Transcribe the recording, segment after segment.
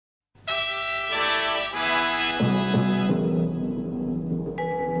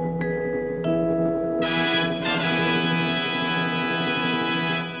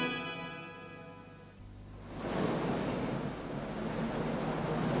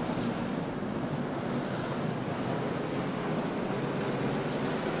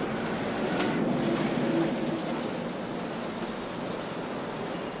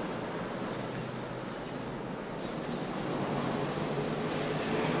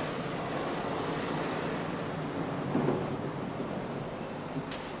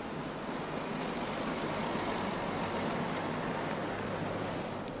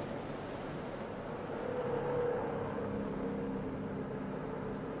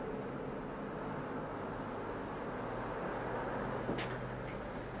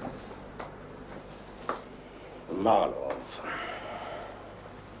Marlow.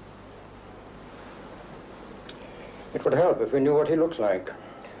 It would help if we knew what he looks like.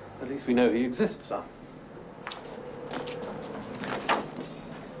 At least we know he exists, sir.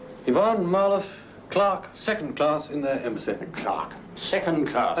 Ivan Marlow, clerk, second class in their embassy. Clerk, second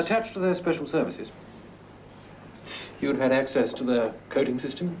class? Attached to their special services. You'd had access to their coding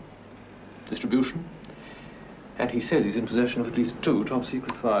system, distribution, and he says he's in possession of at least 2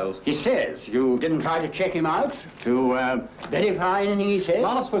 top-secret files. He says? You didn't try to check him out? To verify anything he said?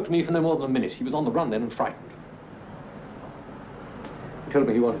 Marlow spoke to me for no more than a minute. He was on the run then and frightened. He told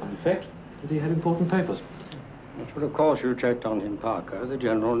me he wanted an effect, that he had important papers. But of course you checked on him, Parker. The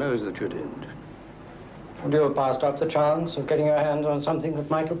General knows that you did. Would you have passed up the chance of getting your hands on something that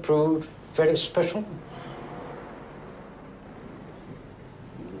might have proved very special?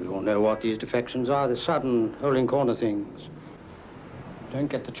 We all know what these defections are, the sudden, hole-in-corner things. You don't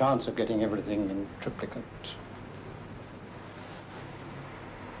get the chance of getting everything in triplicate.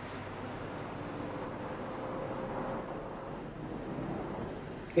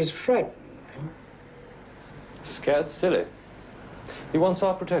 He's frightened. Scared silly. He wants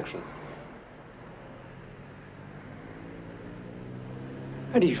our protection.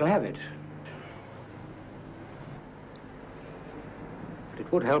 And he shall have it. But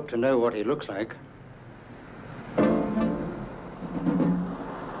it would help to know what he looks like.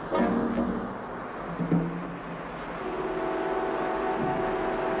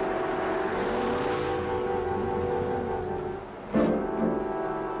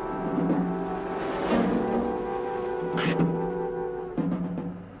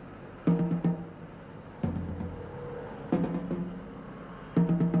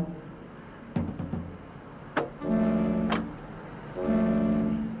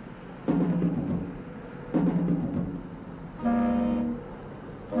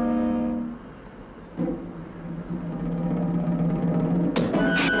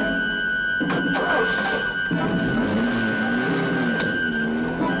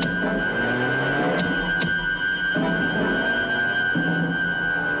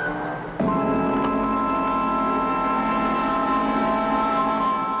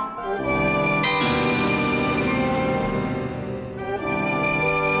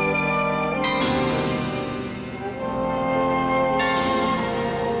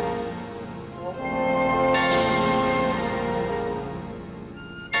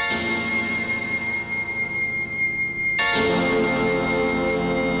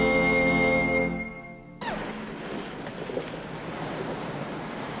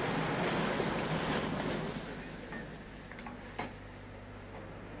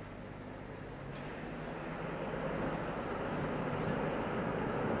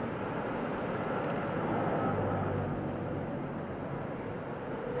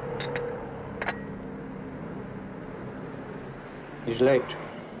 He's late.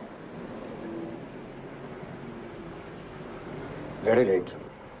 Very late.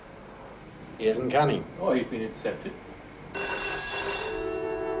 He isn't coming. Oh, he's been intercepted.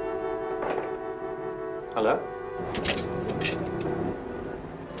 Hello?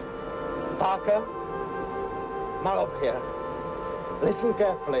 Parker, Marlow here. Listen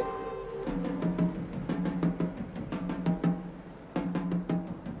carefully.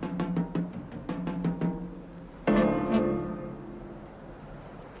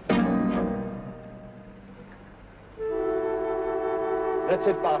 That's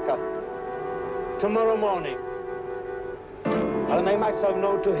it, Parker. Tomorrow morning, I'll make myself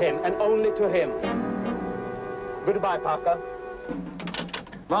known to him, and only to him. Goodbye, Parker.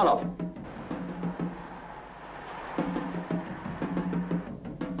 Marlow.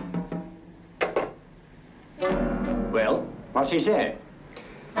 Well, what's he said?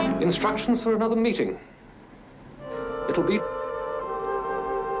 Instructions for another meeting. It'll be...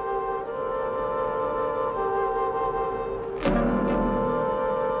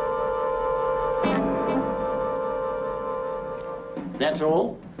 That's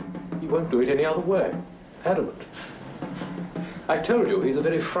all? He won't do it any other way. Adamant. I told you, he's a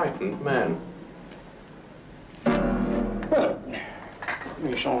very frightened man. Well,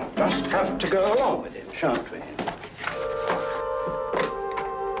 we shall just have to go along with it, shan't we?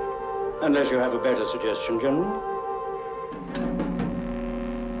 Unless you have a better suggestion, General.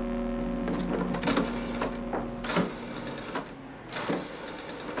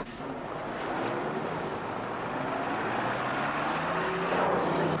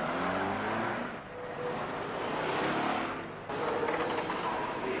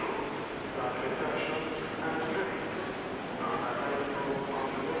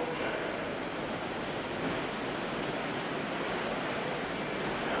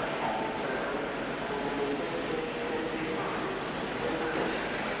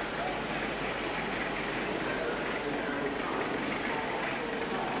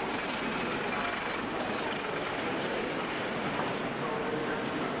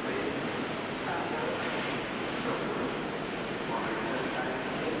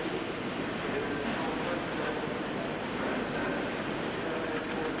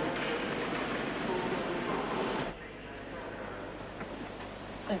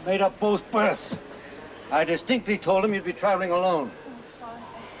 They made up both berths. I distinctly told them you'd be traveling alone.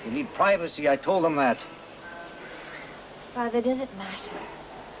 You need privacy. I told them that. Father, does it matter?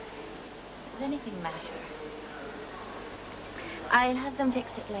 Does anything matter? I'll have them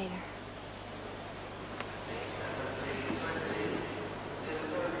fix it later.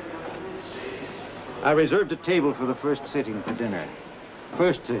 I reserved a table for the first sitting for dinner.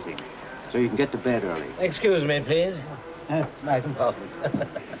 First sitting, so you can get to bed early. Excuse me, please. It's my compartment.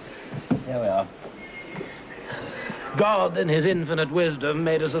 Here we are. God, in his infinite wisdom,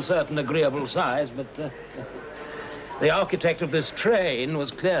 made us a certain agreeable size, but the architect of this train was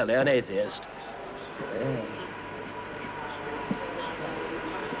clearly an atheist.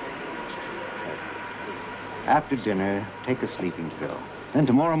 After dinner, take a sleeping pill. Then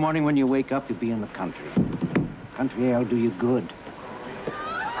tomorrow morning when you wake up, you'll be in the country. Country air'll do you good.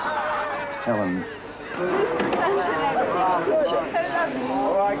 Helen.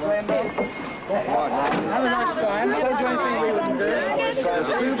 All right, Glenda. Have a nice time. Don't do anything we wouldn't do.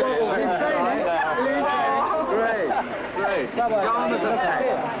 Two bottles in training. Great. Calm as a cat.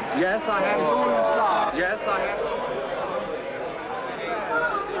 Yes, I have some inside. Yes, I have some.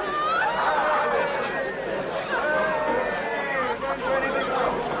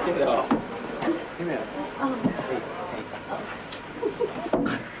 Come here.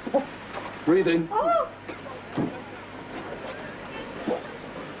 Breathe in.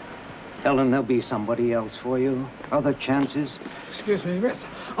 Helen, there'll be somebody else for you. Other chances. Excuse me, miss.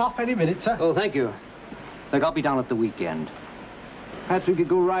 Half any minute, sir. Oh, thank you. Look, I'll be down at the weekend. Perhaps we could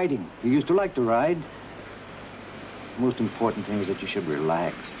go riding. You used to like to ride. The most important thing is that you should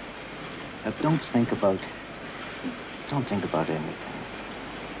relax. Now, don't think about anything.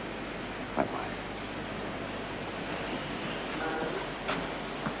 Bye-bye.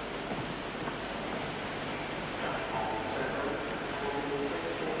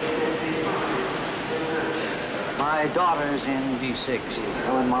 My daughter's in D6.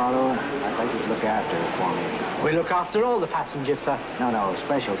 Helen Marlow. I'd like you to look after her for me. We look after all the passengers, sir. No,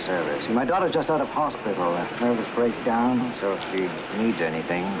 special service. My daughter's just out of hospital. Nervous breakdown, so if she needs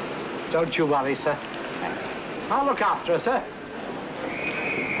anything. Don't you worry, sir. Thanks. I'll look after her, sir.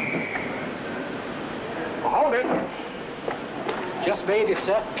 Hold it. Just made it,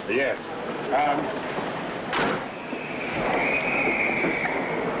 sir. Yes.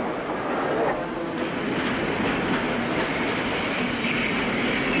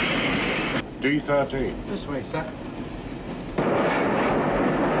 D13. This way, sir.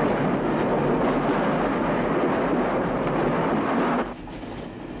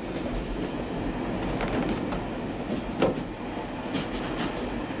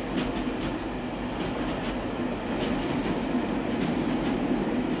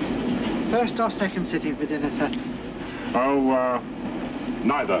 First or second sitting for dinner, sir? Oh,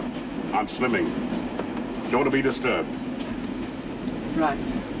 neither. I'm slimming. Don't want to be disturbed. Right.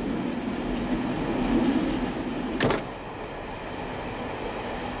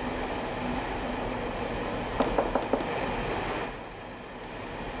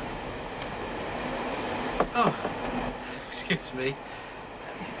 Oh, excuse me.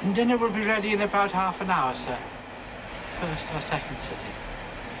 Dinner will be ready in about half an hour, sir. First or second sitting.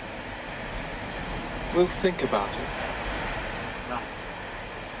 We'll think about it. Right.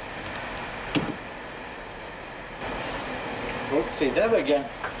 Won't see them again.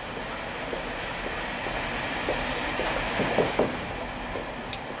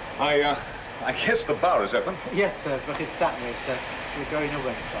 I guess the bar is open. Yes, sir, but it's that way, sir. We're going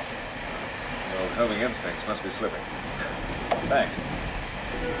away from it. Your homing instincts must be slipping. Thanks.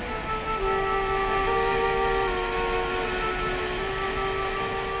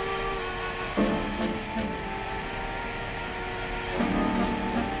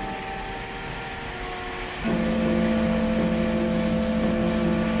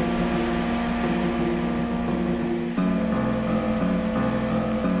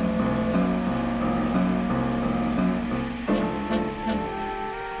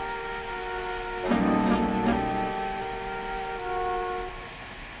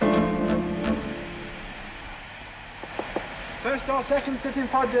 First or second sitting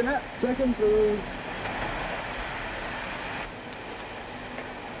for dinner? Second, please.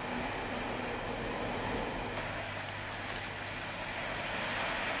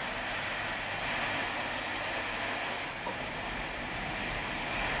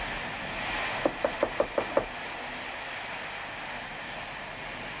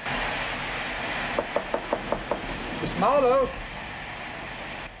 Miss Marlow.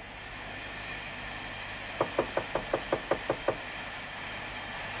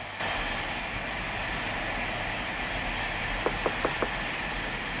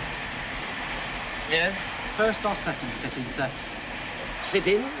 Yes? First or second sitting, sir?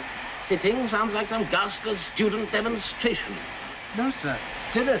 Sitting? Sitting sounds like some ghastly student demonstration. No, sir.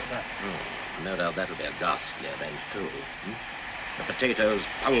 Dinner, sir. No doubt that'll be a ghastly event, too. The potatoes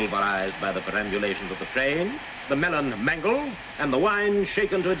pulverized by the perambulations of the train, the melon mangled, and the wine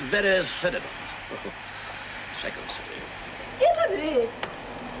shaken to its very sediment. Second sitting. Hilary!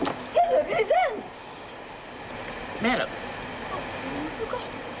 Hilary Vance! Madam. Oh, I've forgotten.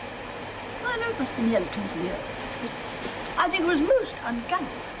 I know it must be nearly 20 years, but I think it was most ungallant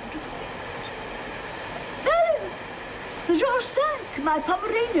to forget. There is the Georges V, my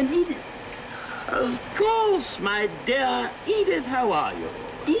Pomeranian Edith. Of course, my dear Edith, how are you?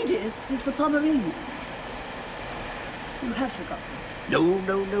 Edith was the Pomeranian. You have forgotten. No.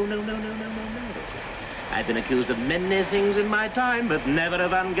 I've been accused of many things in my time, but never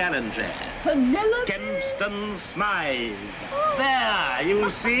of ungallantry. Penelope? Kempston Smythe. There, you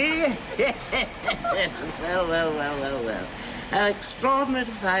see? Well. How extraordinary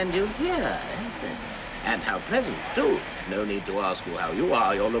to find you here. And how pleasant, too. No need to ask you how you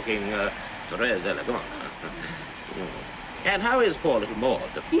are. You're looking très elegant. And how is poor little Maud?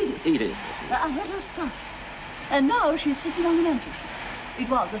 Edith. I had her stuffed. And now she's sitting on the mantelshelf. It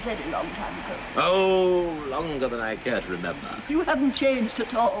was a very long time ago. Oh, longer than I care to remember. You haven't changed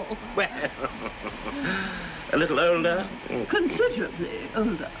at all. Well, a little older. Considerably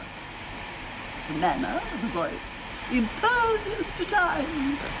older. The manner, the voice, impervious to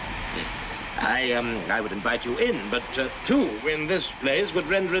time. I would invite you in, but two in this place would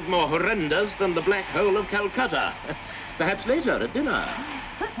render it more horrendous than the black hole of Calcutta. Perhaps later at dinner.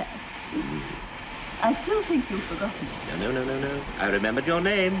 Perhaps. I still think you've forgotten. No. I remembered your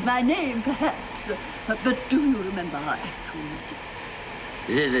name. My name, perhaps. But do you remember our actual meeting?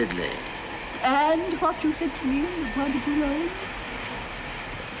 Vividly. And what you said to me in the Bois de Boulogne?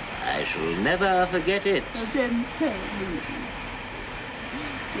 I shall never forget it. Then tell me.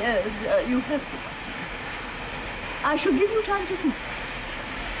 Yes, you have forgotten. I shall give you time to think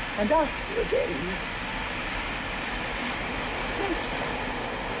and ask you again. Later.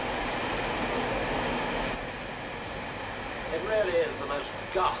 It really is the most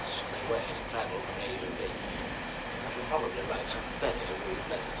ghastly way to travel from A to B. I shall probably write some very rude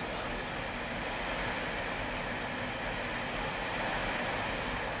letters about it.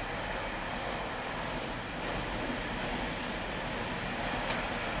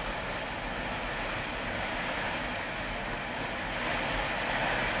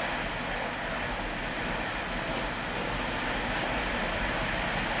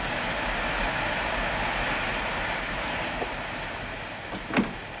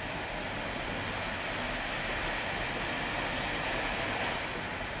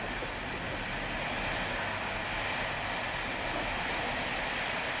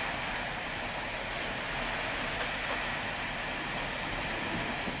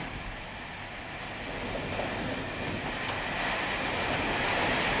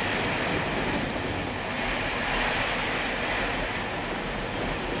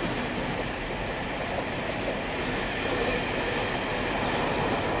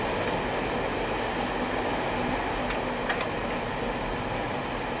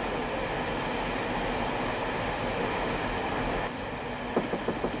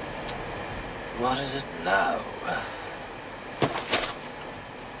 What is it now?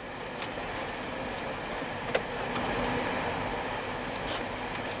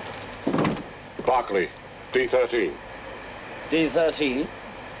 Berkeley, D13. D13?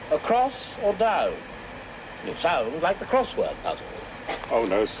 Across or down? You sound like the crossword puzzle. Oh,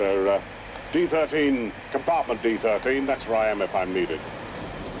 no, sir. D13, compartment D13, that's where I am if I'm needed.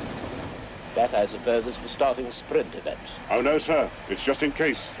 That, I suppose, is for starting sprint events. Oh, no, sir. It's just in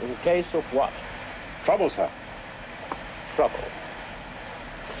case. In case of what? Trouble, sir. Trouble.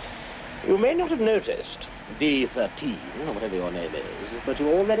 You may not have noticed, D13, or whatever your name is, but you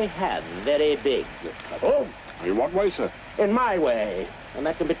already have very big trouble. In what way, sir? In my way. And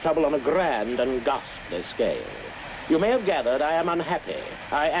that can be trouble on a grand and ghastly scale. You may have gathered I am unhappy.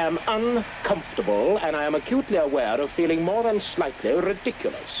 I am uncomfortable, and I am acutely aware of feeling more than slightly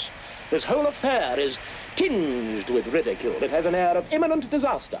ridiculous. This whole affair is tinged with ridicule. It has an air of imminent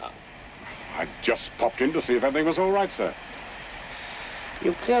disaster. I just popped in to see if everything was all right, sir.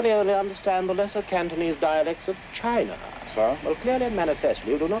 You clearly only understand the lesser Cantonese dialects of China. Sir? Well, clearly and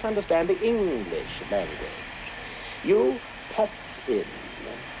manifestly, you do not understand the English language. You popped in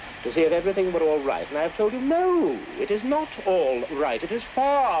to see if everything were all right, and I have told you, no, it is not all right. It is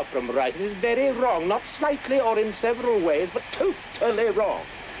far from right. It is very wrong, not slightly or in several ways, but totally wrong.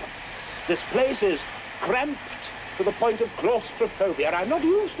 This place is cramped to the point of claustrophobia. I'm not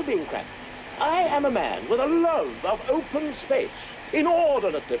used to being cramped. I am a man with a love of open space,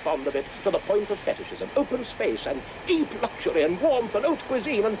 inordinately fond of it to the point of fetishism. Open space and deep luxury and warmth and haute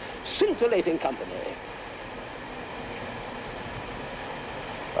cuisine and scintillating company.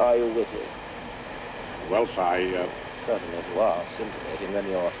 Are you witty? Well, sir, Certainly if you are scintillating, then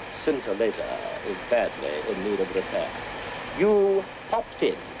your scintillator is badly in need of repair. You popped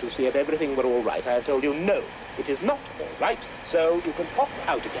in to see if everything were all right. I have told you, no, it is not all right, so you can pop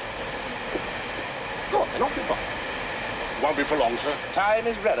out again. Go on, then off you pop. Won't be for long, sir. Time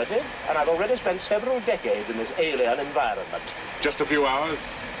is relative, and I've already spent several decades in this alien environment. Just a few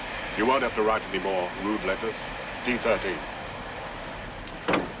hours. You won't have to write any more rude letters. D13.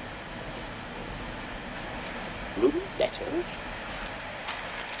 Rude letters?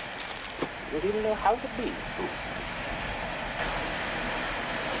 You don't even know how to be rude.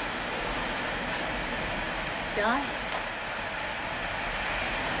 Darling.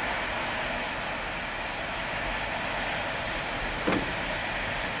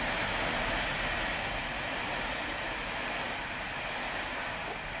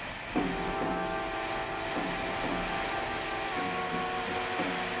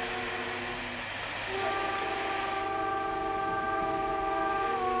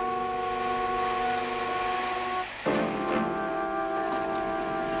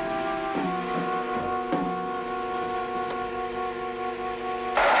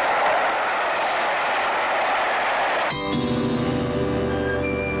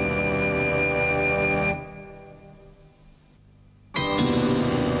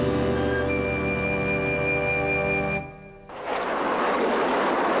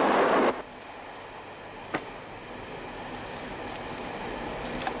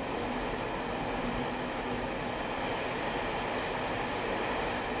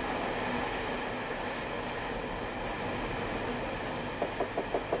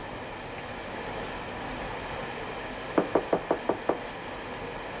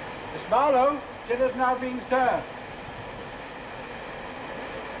 Marlow, dinner's now being served.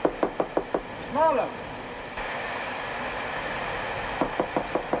 Miss Marlow.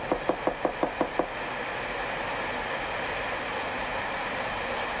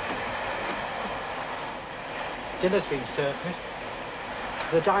 Dinner's being served, miss.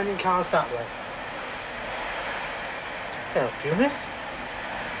 The dining car's that way. Help you, miss?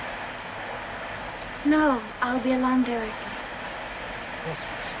 No, I'll be along directly. Yes, miss.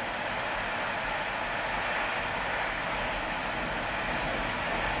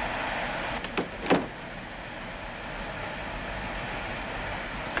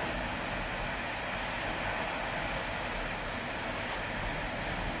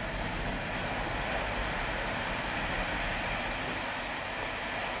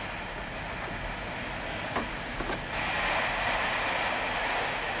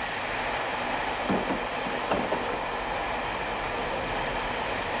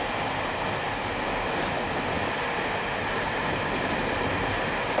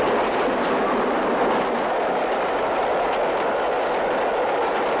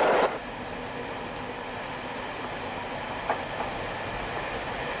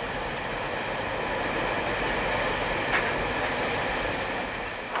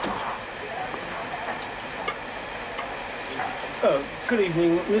 Good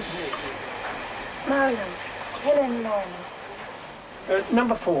evening, Miss... Marlow. Helen Marlow.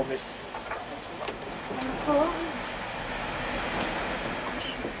 Number 4, miss. Number 4?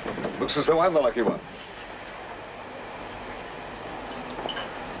 Looks as though I'm the lucky one.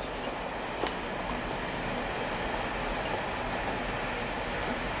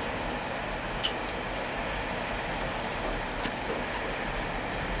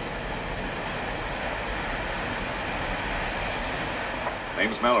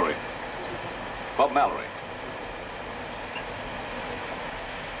 Name's Mallory. Bob Mallory.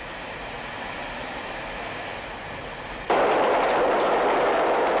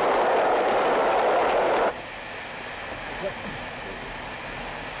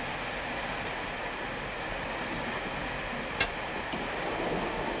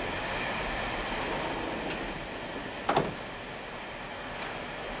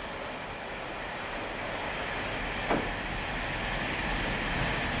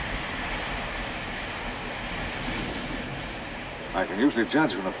 I can usually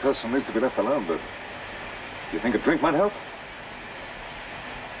judge when a person needs to be left alone, but you think a drink might help?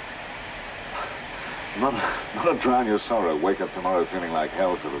 Not a drown your sorrow, wake up tomorrow feeling like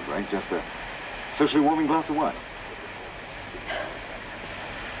hell sort of drink, just a socially warming glass of wine.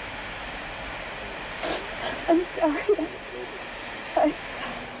 I'm sorry. I'm sorry.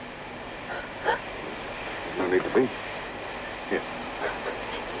 There's no need to be. Here.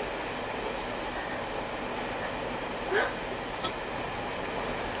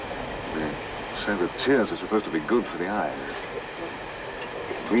 say that tears are supposed to be good for the eyes.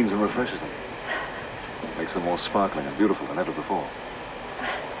 It cleans and refreshes them. Makes them more sparkling and beautiful than ever before.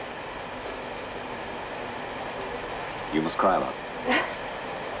 You must cry a lot.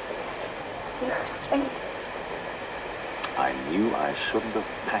 You're strange. I knew I shouldn't have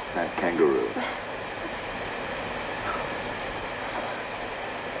packed that kangaroo.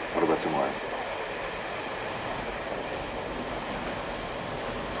 What about some wine?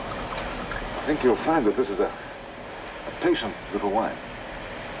 I think you'll find that this is a patient little wine.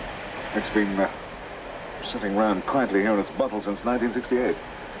 It's been sitting round quietly here in its bottle since 1968.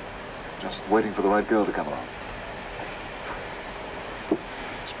 Just waiting for the right girl to come along.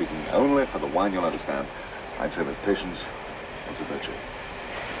 Speaking only for the wine you'll understand, I'd say that patience is a virtue.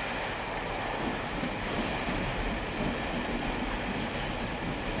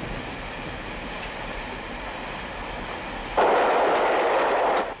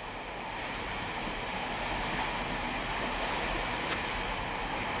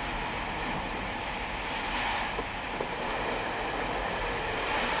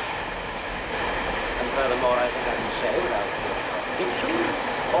 Furthermore, I think I can say without contradiction,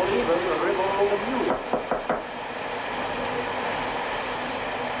 or even a ribald of you.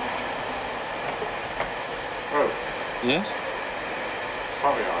 Oh. Yes?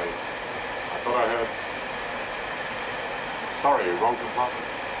 Sorry, I thought I heard... Sorry, wrong compartment.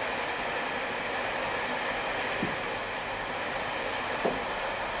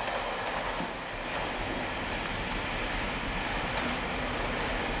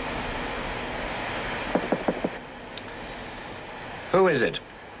 Who is it?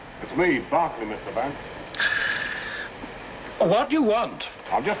 It's me, Barkley, Mr. Vance. What do you want?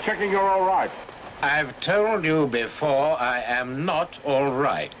 I'm just checking you're all right. I've told you before I am not all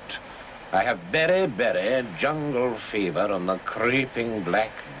right. I have berry jungle fever and the creeping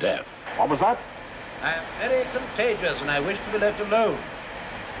black death. What was that? I am very contagious and I wish to be left alone.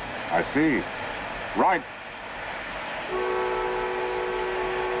 I see. Right.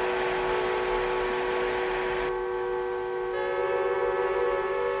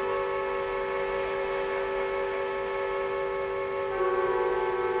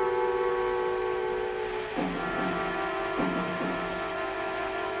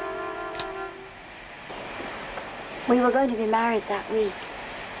 We were going to be married that week.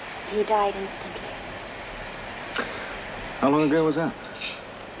 He died instantly. How long ago was that?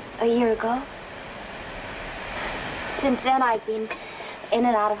 A year ago. Since then, I've been in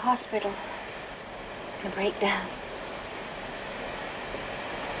and out of hospital. In a breakdown.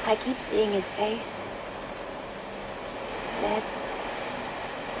 I keep seeing his face. Dead.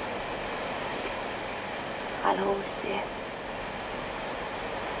 I'll always see it.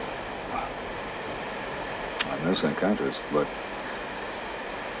 I'm no psychiatrist, but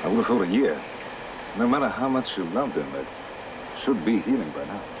I would have thought a year. No matter how much you loved him, it should be healing by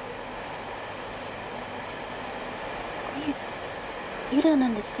now. You don't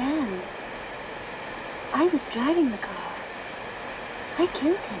understand. I was driving the car. I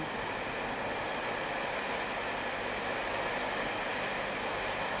killed him.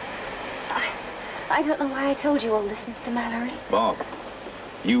 I don't know why I told you all this, Mr. Mallory. Bob,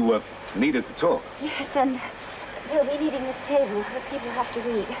 you needed to talk. Yes, and they'll be needing this table. The people have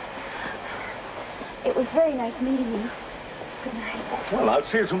to eat. It was very nice meeting you. Good night. Well, I'll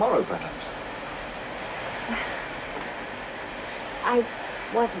see you tomorrow, perhaps. I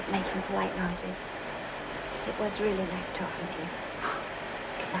wasn't making polite noises. It was really nice talking to you.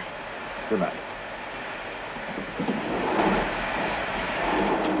 Good night. Good night.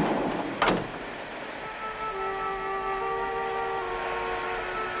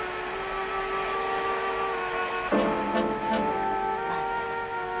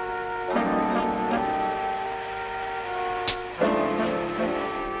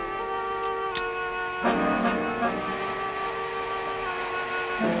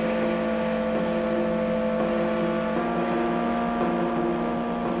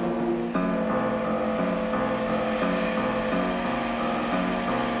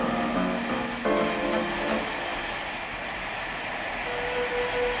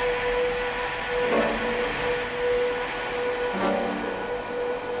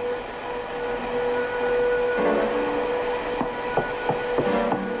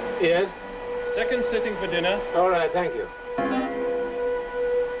 Yes? Second sitting for dinner. All right, thank you.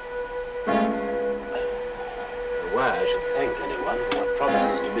 Why I should thank anyone for what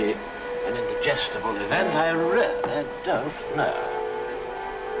promises to be an indigestible event, I really don't know.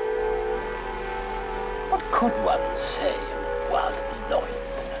 What could one say in the Bois de Boulogne?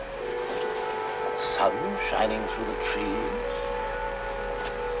 The sun shining through the trees?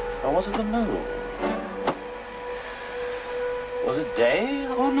 Or was it the moon? Was it day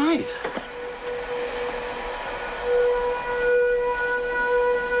or night?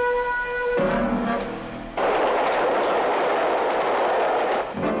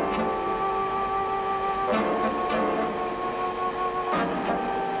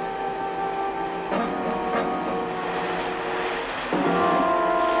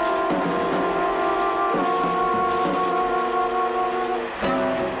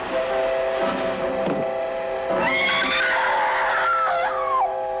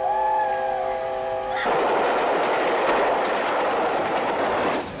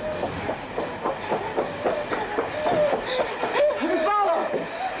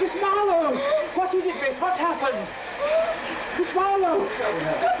 What's happened? Miss Marlow!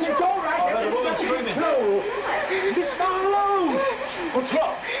 It's all right. I heard a woman screaming. No! Miss Marlow! What's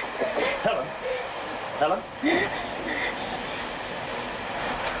wrong? Helen? Helen?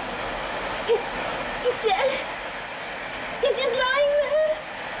 He's dead. He's just lying there.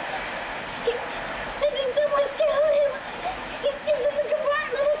 I think someone's killed him. He's in the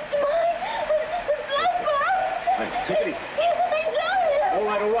compartment next to mine. There's blood, Bob. Hey, take it easy. I saw him. All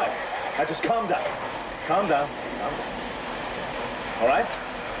right, all right. Now just calm down. Calm down. Calm down. All right?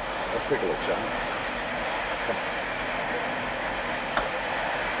 Let's take a look, shall we? Come on.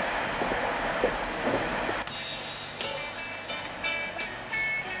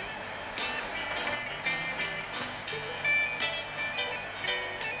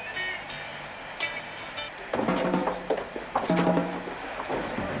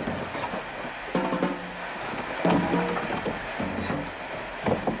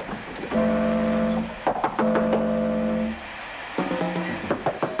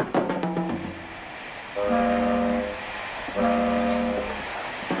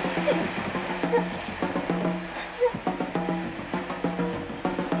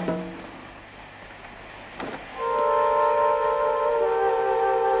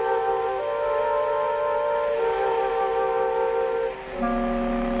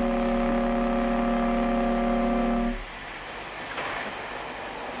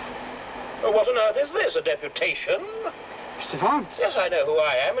 What on earth is this? A deputation? Mr. Vance? Yes, I know who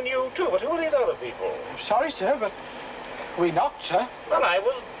I am, and you too, but who are these other people? I'm sorry, sir, but we knocked, sir. Well, I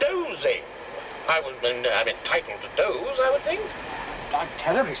was dozing. I'm entitled to doze, I would think. I'm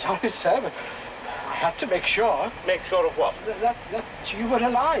terribly sorry, sir, but I had to make sure. Make sure of what? That you were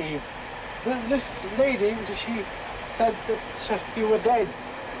alive. This lady, she said that you were dead.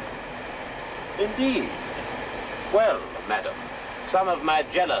 Indeed. Well, madam, some of my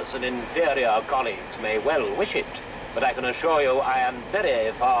jealous and inferior colleagues may well wish it, but I can assure you I am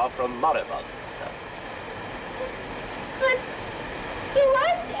very far from moribund. But he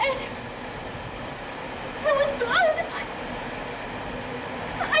was dead. There was blood.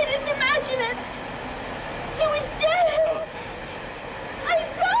 I didn't imagine it. He was dead. I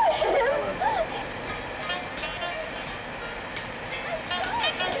saw him.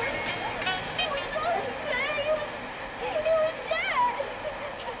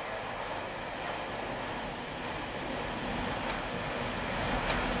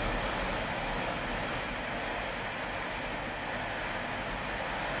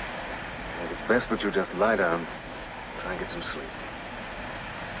 It's best that you just lie down, try and get some sleep.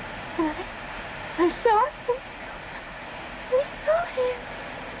 I saw him. I saw him.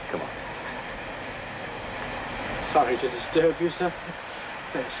 Come on. Sorry to disturb you, sir.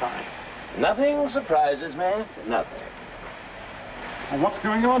 Very sorry. Nothing surprises me. Nothing. And what's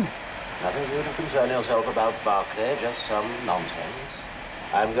going on? Nothing for you to concern yourself about, Barclay. Just some nonsense.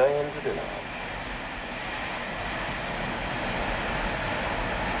 I'm going in to dinner.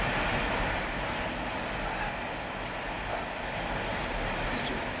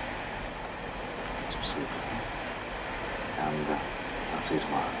 Get some sleep, okay? And I'll see you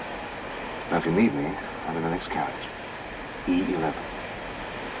tomorrow. Now, if you need me, I'm in the next carriage. E11.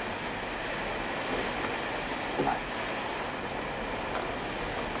 Good night.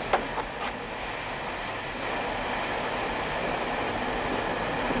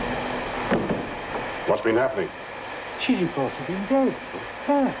 What's been happening? She reported him dead.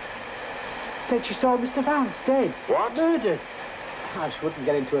 Her. Said she saw Mr. Vance dead. What? Murdered. I wouldn't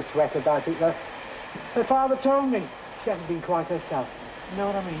get into a sweat about it, though. Her father told me. She hasn't been quite herself. You know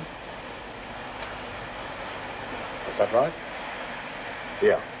what I mean? Is that right?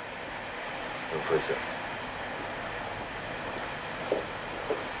 Yeah. I'm afraid so.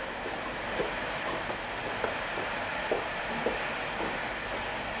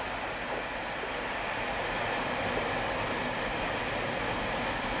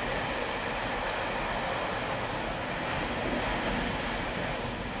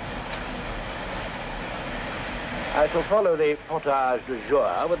 I shall follow the potage du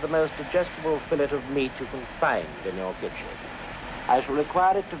jour with the most digestible fillet of meat you can find in your kitchen. I shall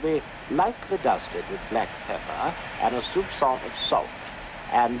require it to be lightly dusted with black pepper and a soupçon of salt,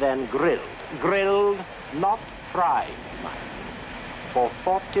 and then grilled. Grilled, not fried, mind, for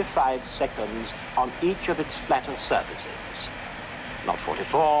 45 seconds on each of its flatter surfaces. Not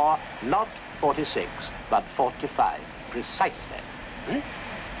 44, not 46, but 45, precisely.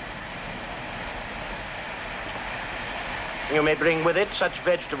 You may bring with it such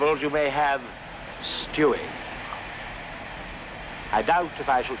vegetables you may have stewing. I doubt if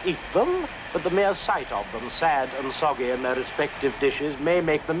I shall eat them, but the mere sight of them, sad and soggy in their respective dishes, may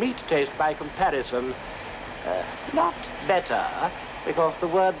make the meat taste by comparison not better, because the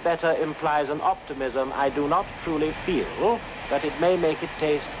word better implies an optimism I do not truly feel, but it may make it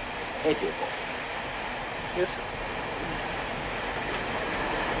taste edible. Yes, sir.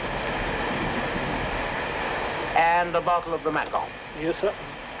 And a bottle of the Macon. Yes, sir.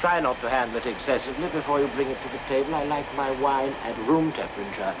 Try not to handle it excessively before you bring it to the table. I like my wine at room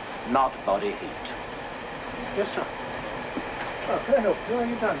temperature, not body heat. Yes, sir. Oh, can I help you? Are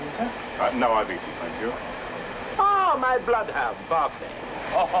you done, sir? No, I've eaten, thank you. Ah, my bloodhound, Barclay.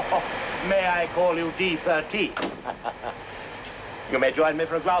 Oh, may I call you D13? You may join me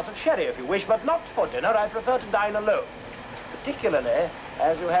for a glass of sherry if you wish, but not for dinner. I prefer to dine alone. Particularly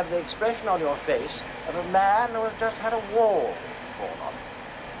as you have the expression on your face of a man who has just had a wall fall on him.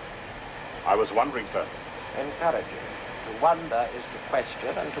 I was wondering, sir. Encouraging. To wonder is to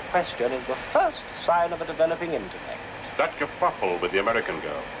question, and to question is the first sign of a developing intellect. That kerfuffle with the American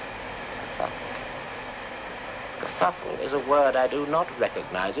girl. Kerfuffle. Kerfuffle is a word I do not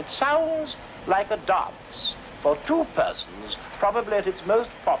recognize. It sounds like a dance for two persons, probably at its most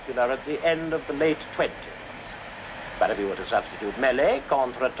popular at the end of the late 20s. But if you were to substitute mêlée,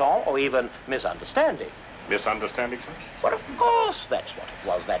 contretemps, or even misunderstanding. Misunderstanding, sir? Well, of course, that's what it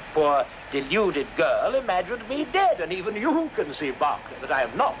was. That poor, deluded girl imagined me dead, and even you can see, Barclay, that I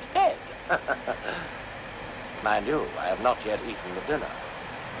am not dead. Mind you, I have not yet eaten the dinner.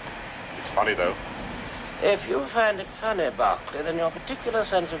 It's funny, though. If you find it funny, Barclay, then your particular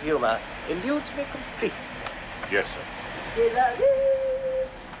sense of humor eludes me completely. Yes, sir.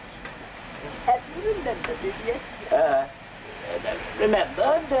 Have you remembered it yet?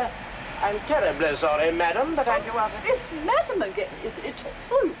 Remembered? I'm terribly sorry, madam, but I do not... It's madam again, is it?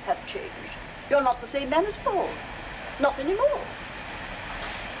 Oh, you have changed. You're not the same man at all. Not anymore.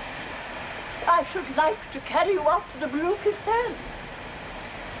 I should like to carry you out to the Baluchistan.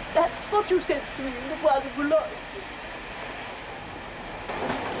 That's what you said to me in the Bois de Boulogne.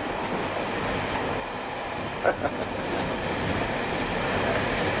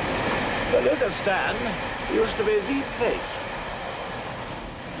 Baluchistan used to be the place.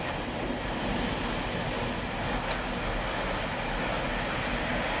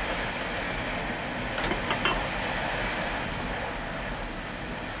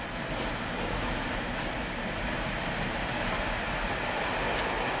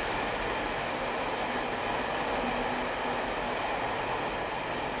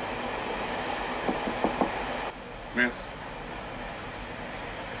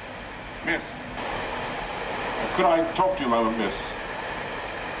 Miss, could I talk to you a moment, miss?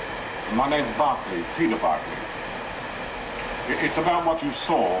 My name's Barclay, Peter Barclay. It's about what you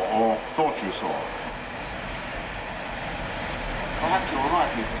saw, or thought you saw. Perhaps you're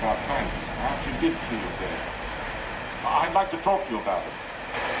right, miss, about Vance. Perhaps you did see him dead. I'd like to talk to you about it.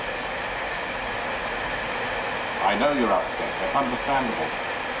 I know you're upset. That's understandable.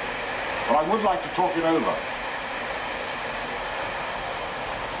 But I would like to talk it over.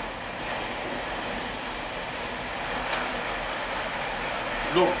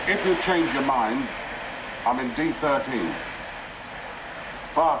 Look, if you change your mind, I'm in D13.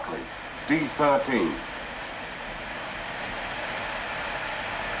 Barclay, D13.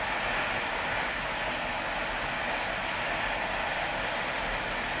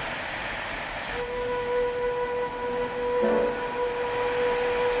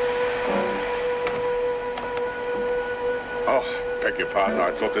 Oh, beg your pardon,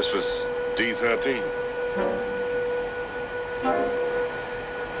 I thought this was D13.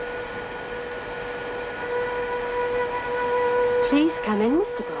 Please come in,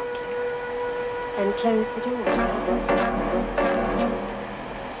 Mr. Barclay, and close the door.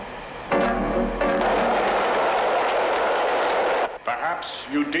 Perhaps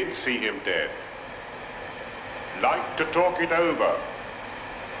you did see him dead. Like to talk it over.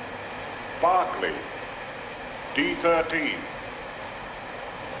 Barclay, D13.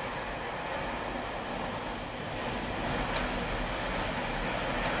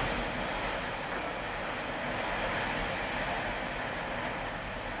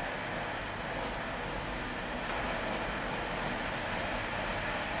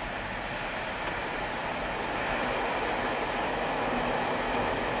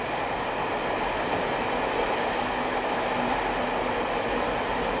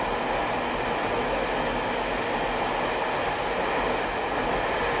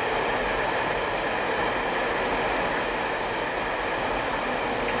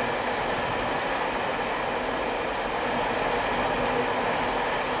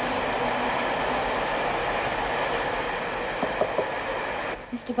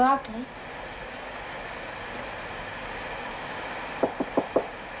 Mr. Barkley.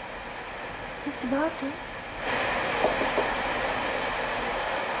 Mr. Barkley?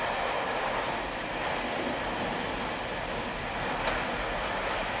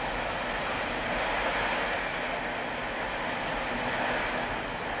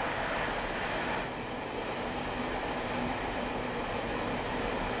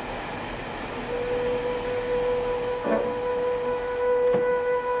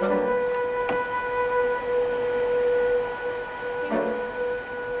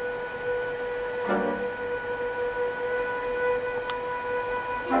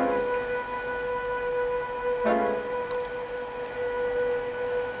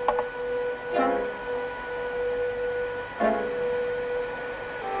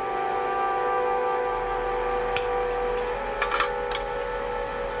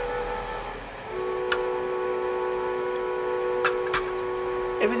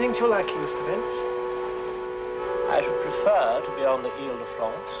 Everything to your liking, Mr. Vance. I should prefer to be on the Ile de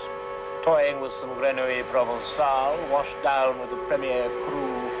France, toying with some Grenouille Provençal, washed down with the Premier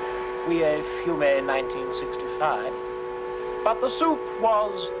Cru Pouillet Fumé 1965. But the soup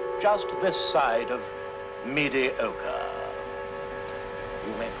was just this side of mediocre.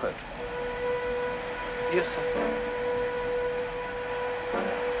 You may quote me. Yes, sir.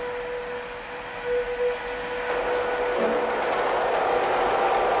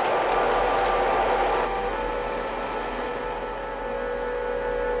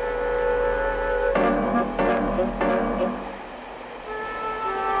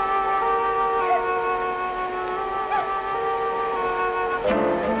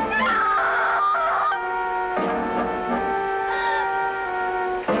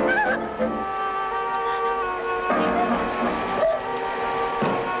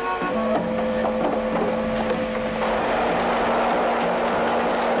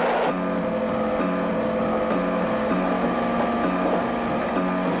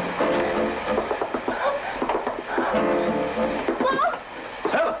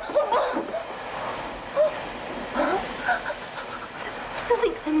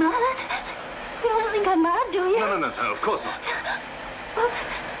 No, of course not. Well,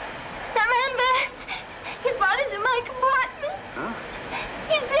 that man Vance, his body's in my compartment. Huh?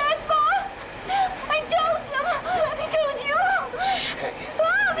 He's dead, Bob. I told them. I told you. Shh. Hey.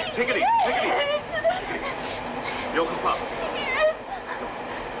 Bob, he's Take it easy. dead. Take it easy. Your compartment. Yes.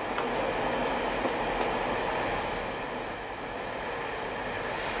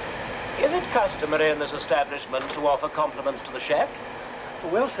 Is it customary in this establishment to offer compliments to the chef?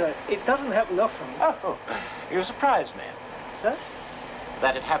 Well, sir, it doesn't happen often. Oh, you surprise me. Sir?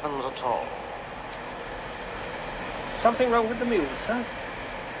 That it happens at all. Something wrong with the meal, sir?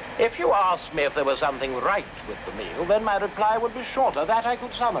 If you asked me if there was something right with the meal, then my reply would be shorter. That I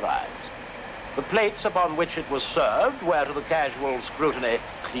could summarize. The plates upon which it was served were to the casual scrutiny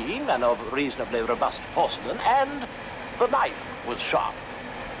clean and of reasonably robust porcelain, and the knife was sharp,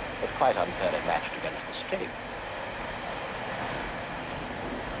 but quite unfairly matched against the steak.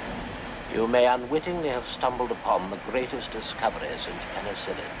 You may unwittingly have stumbled upon the greatest discovery since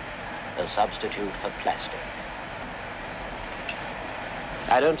penicillin, a substitute for plastic.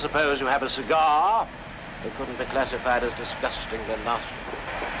 I don't suppose you have a cigar. It couldn't be classified as disgustingly nasty.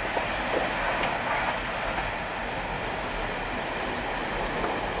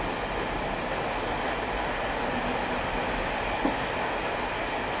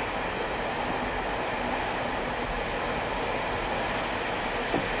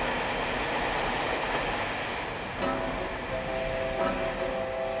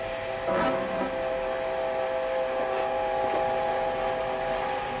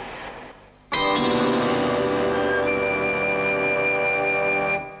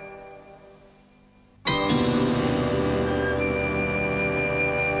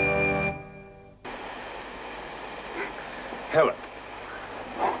 Helen.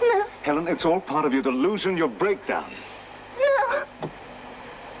 No. Helen, it's all part of your delusion, your breakdown. No.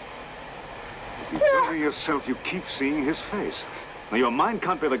 You tell me yourself you keep seeing his face. Now, your mind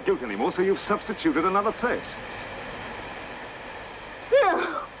can't bear the guilt anymore, so you've substituted another face.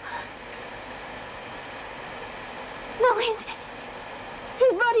 No. No, his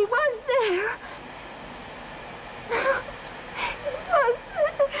body was there. It was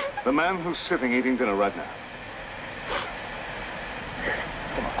there. The man who's sitting eating dinner right now.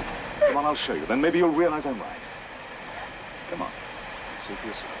 Come on, I'll show you. Then maybe you'll realize I'm right. Come on. See for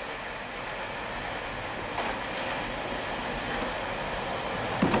yourself.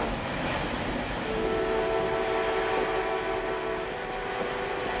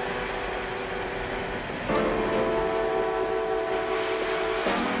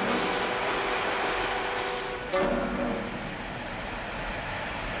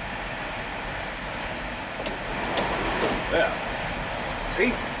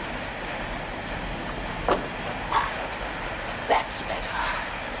 See? That's better.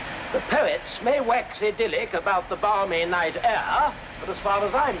 The poets may wax idyllic about the balmy night air, but as far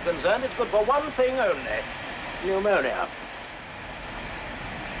as I'm concerned, it's good for one thing only: pneumonia.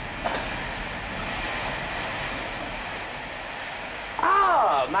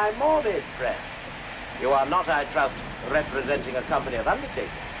 Ah, my morbid friend. You are not, I trust, representing a company of undertakers.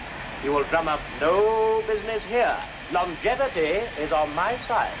 You will drum up no business here. Longevity is on my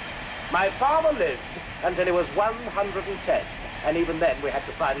side. My father lived until he was 110, and even then we had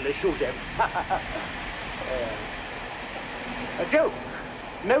to finally shoot him. A joke.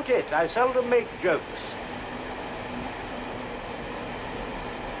 Note it, I seldom make jokes.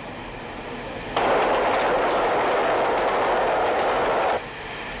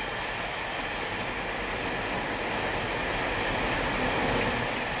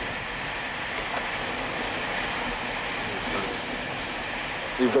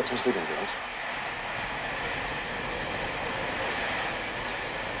 You've got some sleeping pills.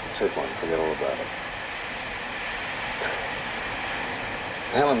 Take one, forget all about it.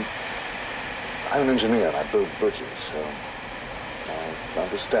 Helen, I'm an engineer and I build bridges, so I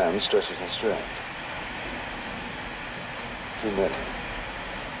understand stresses and strains. Too many,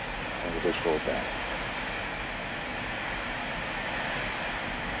 and the bridge falls down.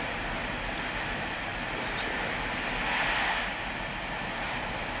 Get some sleep.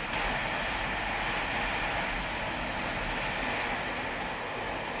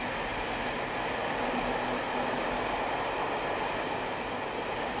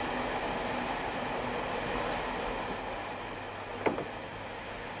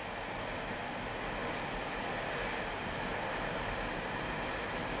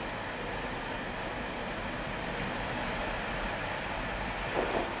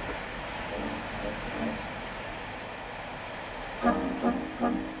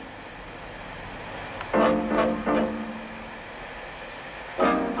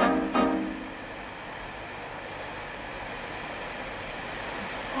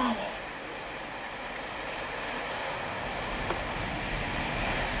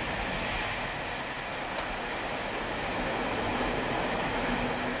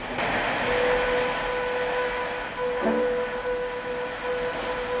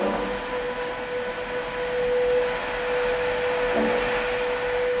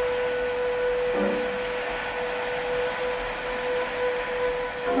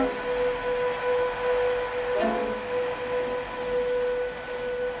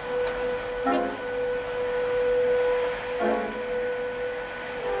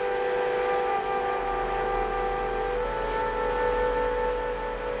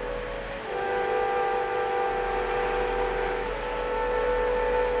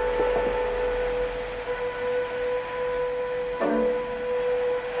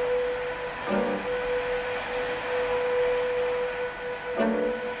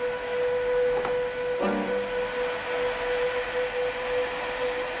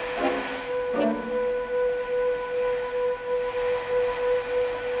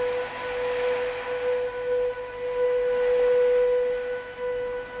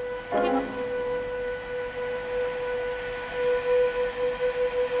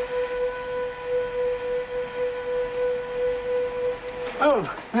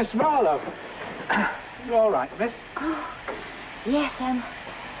 Oh, Miss Marlow. You all right, miss? Oh, yes, I'm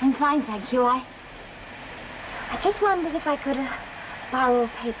fine, thank you. I just wondered if I could borrow a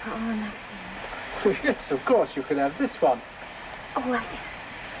paper or a magazine. Yes, of course, you could have this one. Oh,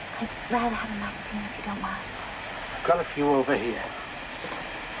 I'd rather have a magazine if you don't mind. I've got a few over here.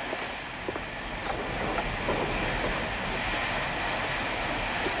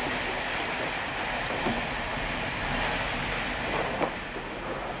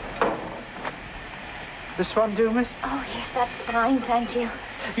 This one do, miss? Oh, yes, that's fine, thank you.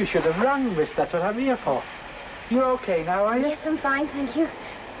 You should have rung, miss. That's what I'm here for. You're okay now, are you? Yes, I'm fine, thank you.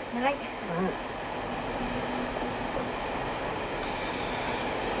 Good night.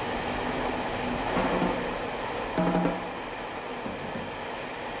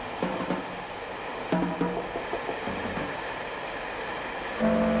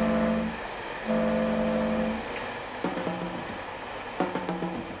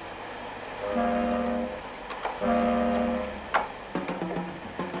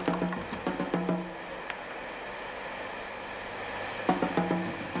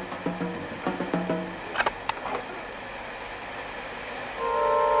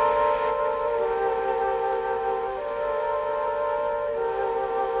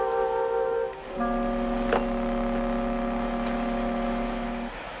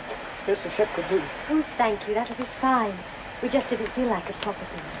 Here's the chef could do. Oh, thank you. That'll be fine. We just didn't feel like a proper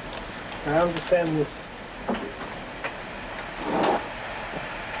dinner. I understand this.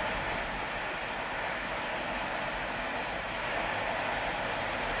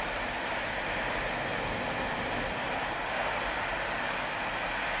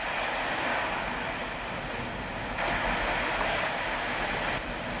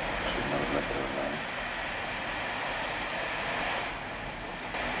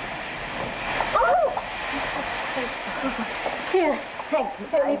 Here, thank you.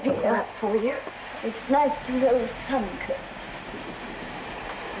 Let me pick them up for you. It's nice to know some courtesy still exists.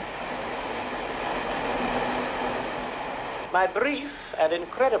 My brief and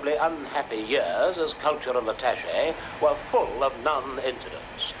incredibly unhappy years as cultural attaché were full of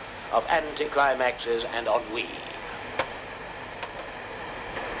non-incidents, of anticlimaxes and ennui.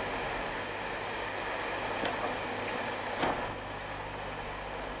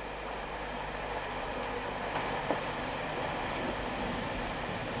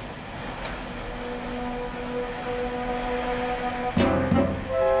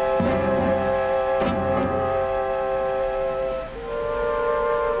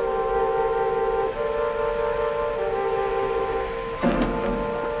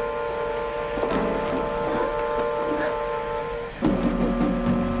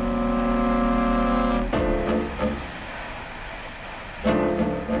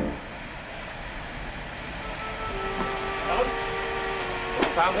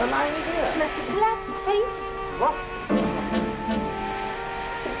 Found her lying here. She must have collapsed, fainted. What?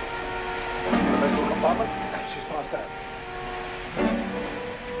 The mental compartment? She's passed out.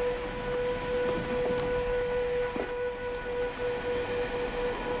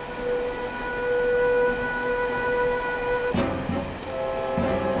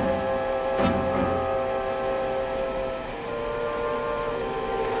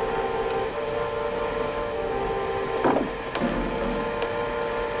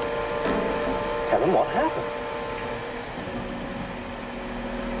 Helen, what happened?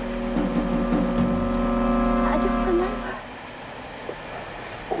 I don't remember.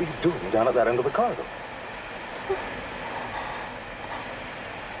 What were you doing down at that end of the corridor?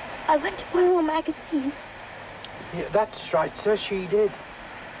 I went to borrow a magazine. Yeah, that's right, sir. She did.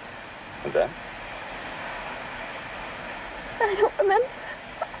 And then? I don't remember.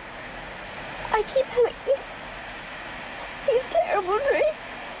 I keep having these terrible dreams.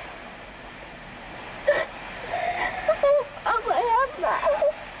 Oh, Mom, I have now.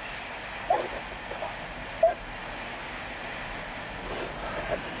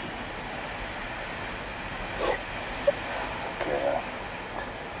 Okay,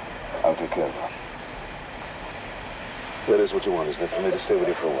 I'll take care of her. That is what you want, isn't it? For me to stay with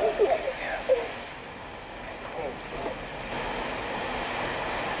you for a while.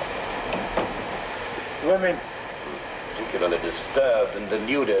 Women. Particularly disturbed and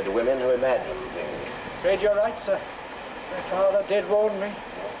denuded women who imagine things. Afraid you're right, sir. My father did warn me.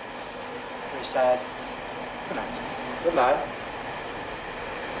 Very sad. Good night, sir. Good night.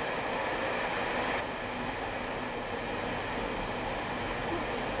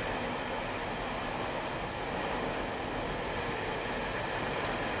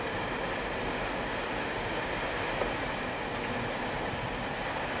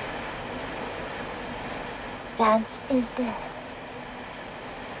 Vance is dead.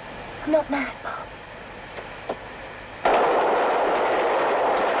 I'm not mad, Mom.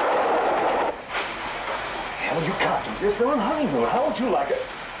 Helen, you can't do this. They're on honeymoon. How would you like it?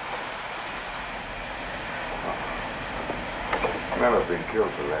 Men have been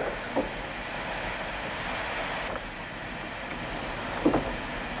killed for less.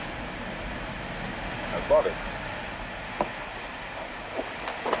 A body.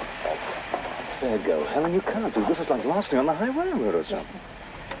 Fair go. Helen, you can't do this. It's like lasting on the high railroad or something. Listen.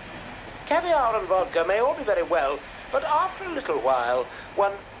 Caviar and vodka may all be very well, but after a little while,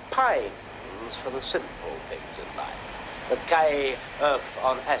 one pines for the simple things in life. The caille œuf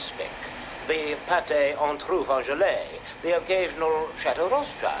en aspic, the pâté en truffe en gelée, the occasional Chateau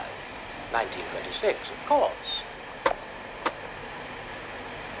Rothschild. 1926, of course.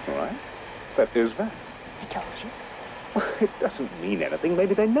 All right. That is Vance. I told you. It doesn't mean anything.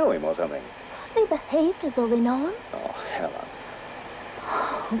 Maybe they know him or something. They behaved as though they know him. Oh, Helen.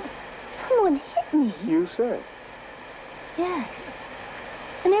 Bob, someone hit me. You say? Yes.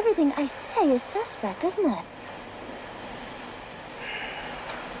 And everything I say is suspect, isn't it?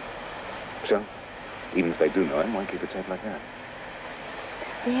 So, even if they do know him, why keep it safe like that?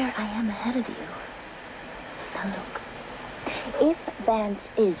 There I am ahead of you. Now look, if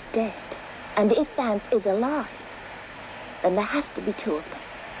Vance is dead, and if Vance is alive, then there has to be two of them.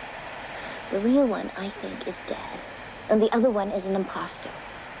 The real one, I think, is dead, and the other one is an imposter.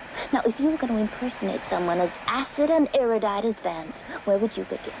 Now, if you were going to impersonate someone as acid and erudite as Vance, where would you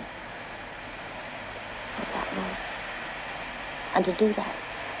begin? With that voice. And to do that,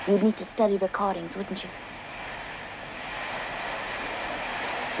 you'd need to study recordings, wouldn't you?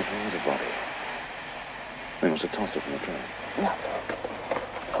 If there was a body, they must have tossed it from the train. No.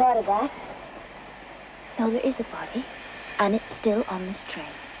 Thought of that? No, there is a body, and it's still on this train.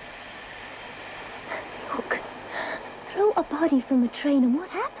 Look, throw a body from a train, and what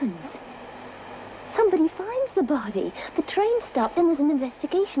happens? Somebody finds the body. The train stopped, and there's an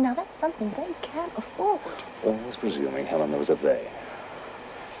investigation. Now, that's something they can't afford. Always presuming, Helen, there was a they.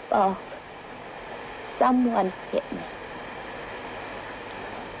 Bob, someone hit me.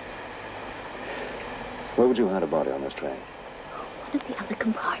 Where would you hide a body on this train? One of the other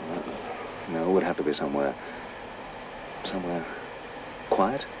compartments. No, it would have to be somewhere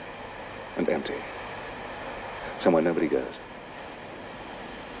quiet and empty. Somewhere nobody goes.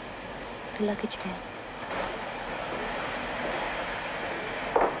 The luggage van.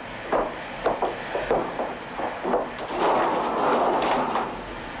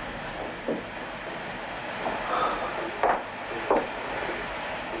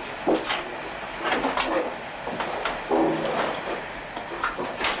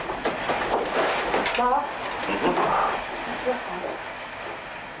 Bob? What's this one?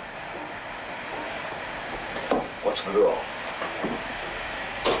 Watch the door.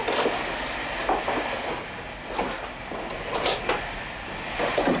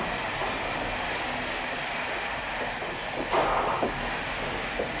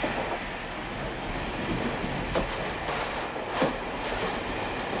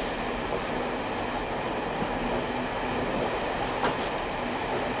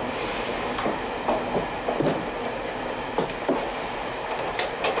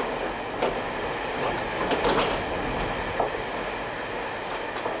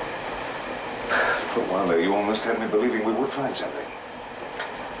 You almost had me believing we would find something.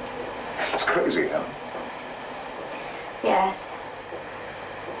 It's crazy, Helen. Yes.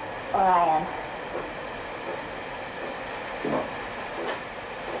 Or I am. Come on.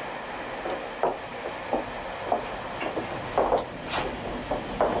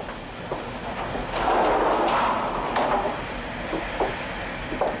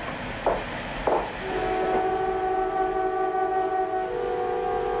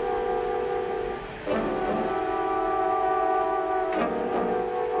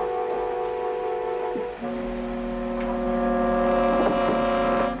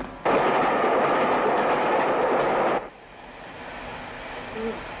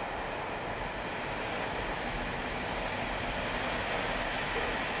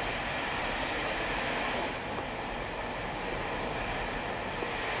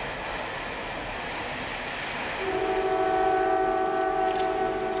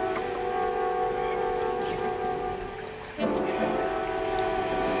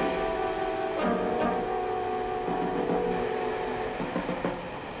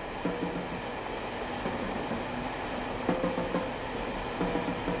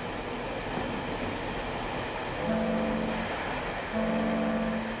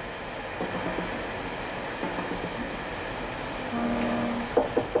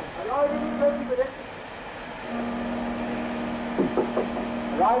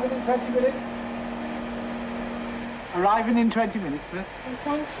 Arriving in 20 minutes. Arriving in 20 minutes, miss. Oh,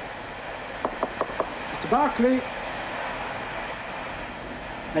 thank you. Mr. Barclay.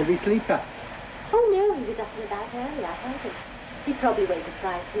 Heavy sleeper. Oh, no, he was up and about early, I heard him. He probably went to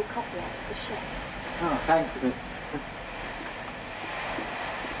pry some coffee out of the chef. Oh, thanks, miss.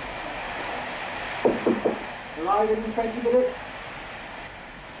 Arriving in 20 minutes.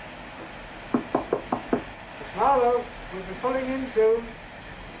 Miss Marlow, we'll be pulling in soon.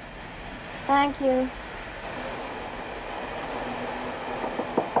 Thank you.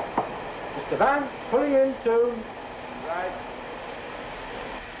 Mr. Vance, pulling in soon. Right.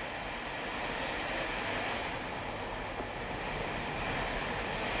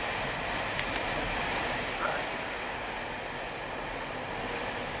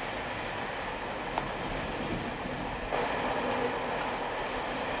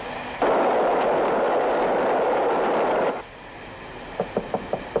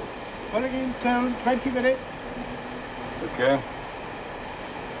 Pulling in soon, 20 minutes. Okay.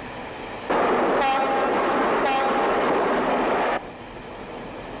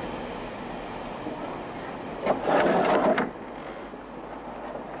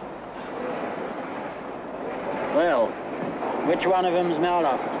 Well, which one of them's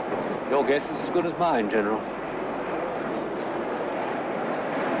Marlow? Your guess is as good as mine, General.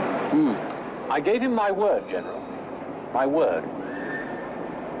 I gave him my word, General. My word.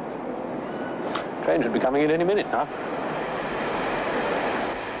 Train should be coming in any minute now.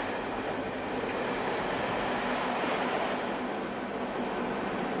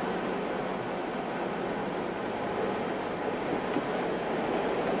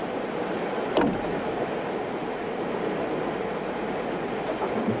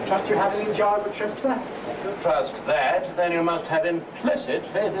 Trust you had an enjoyable trip, sir? If you trust that, then you must have implicit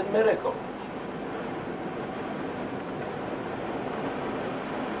faith in miracles.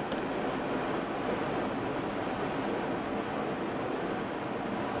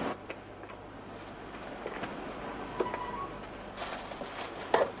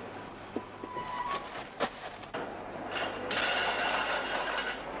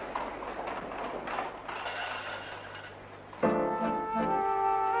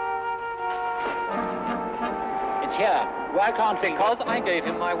 Here. Why can't we? Because I gave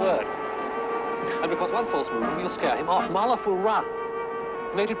him my word. And because one false move will scare him off. Marlow will run.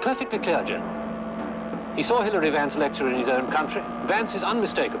 Made it perfectly clear, Jen. He saw Hilary Vance lecture in his own country. Vance is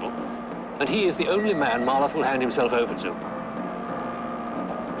unmistakable. And he is the only man Marlow will hand himself over to.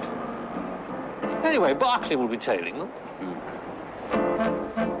 Anyway, Berkeley will be tailing them.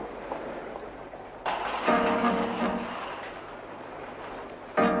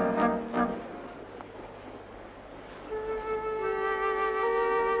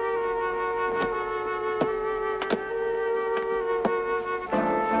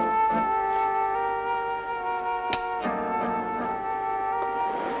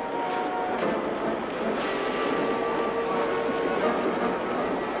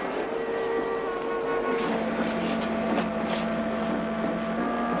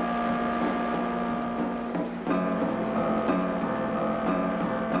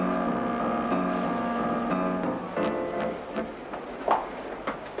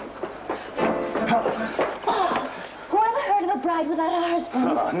 Without a husband.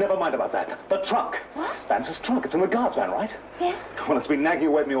 No, never mind about that. The trunk. What? Vance's trunk. It's in the guards van, right? Yeah. Well, it's been nagging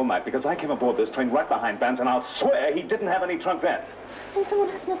away at me all night because I came aboard this train right behind Vance, and I'll swear he didn't have any trunk then. Then someone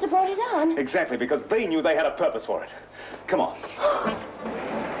else must have brought it on. Exactly, because they knew they had a purpose for it. Come on.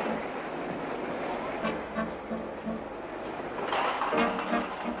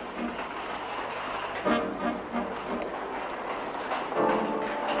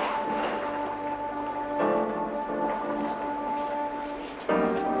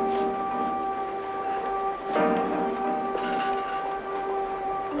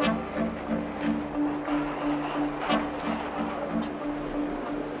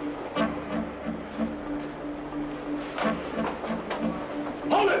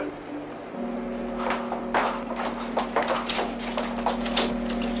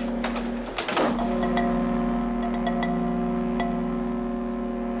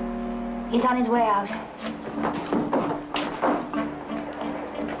 He's on his way out.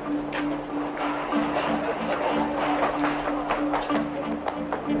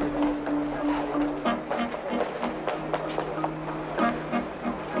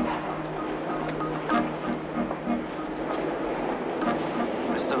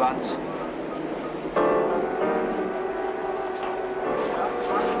 Mr. Vance.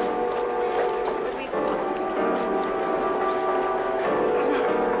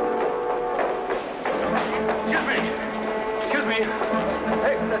 Excuse me.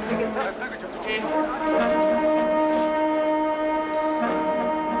 Hey, let's look at your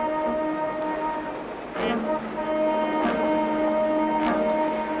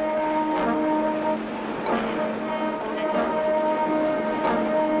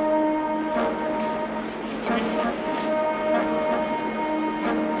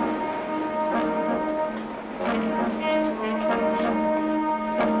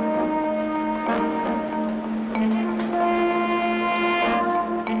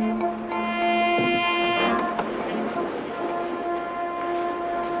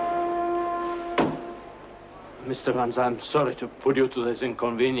Mr. Vance, I'm sorry to put you to this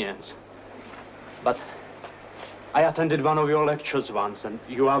inconvenience, but I attended one of your lectures once, and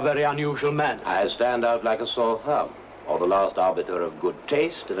you are a very unusual man. I stand out like a sore thumb, or the last arbiter of good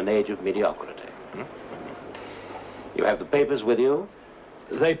taste in an age of mediocrity. You have the papers with you?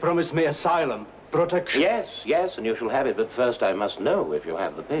 They promised me asylum, protection. Yes, yes, and you shall have it, but first I must know if you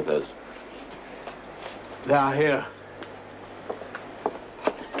have the papers. They are here.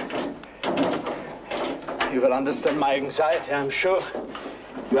 You will understand my anxiety, I'm sure.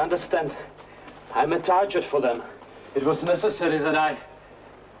 You understand? I'm a target for them. It was necessary that I...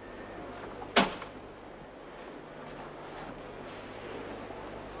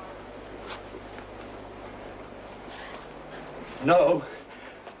 No.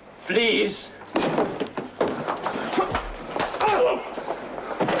 Please.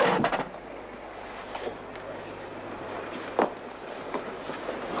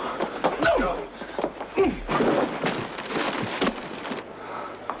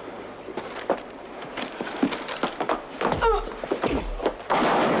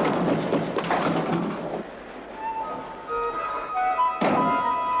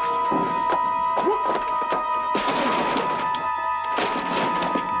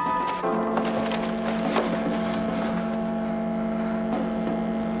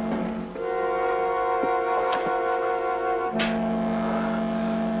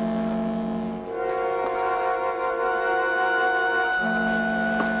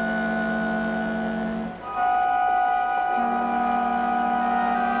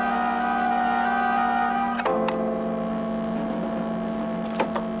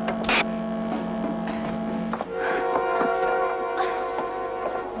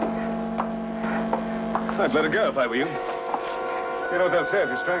 I'd let her go if I were you. You know what they'll say if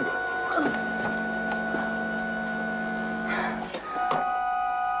you're strangled.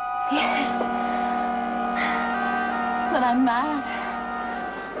 Yes. That I'm mad.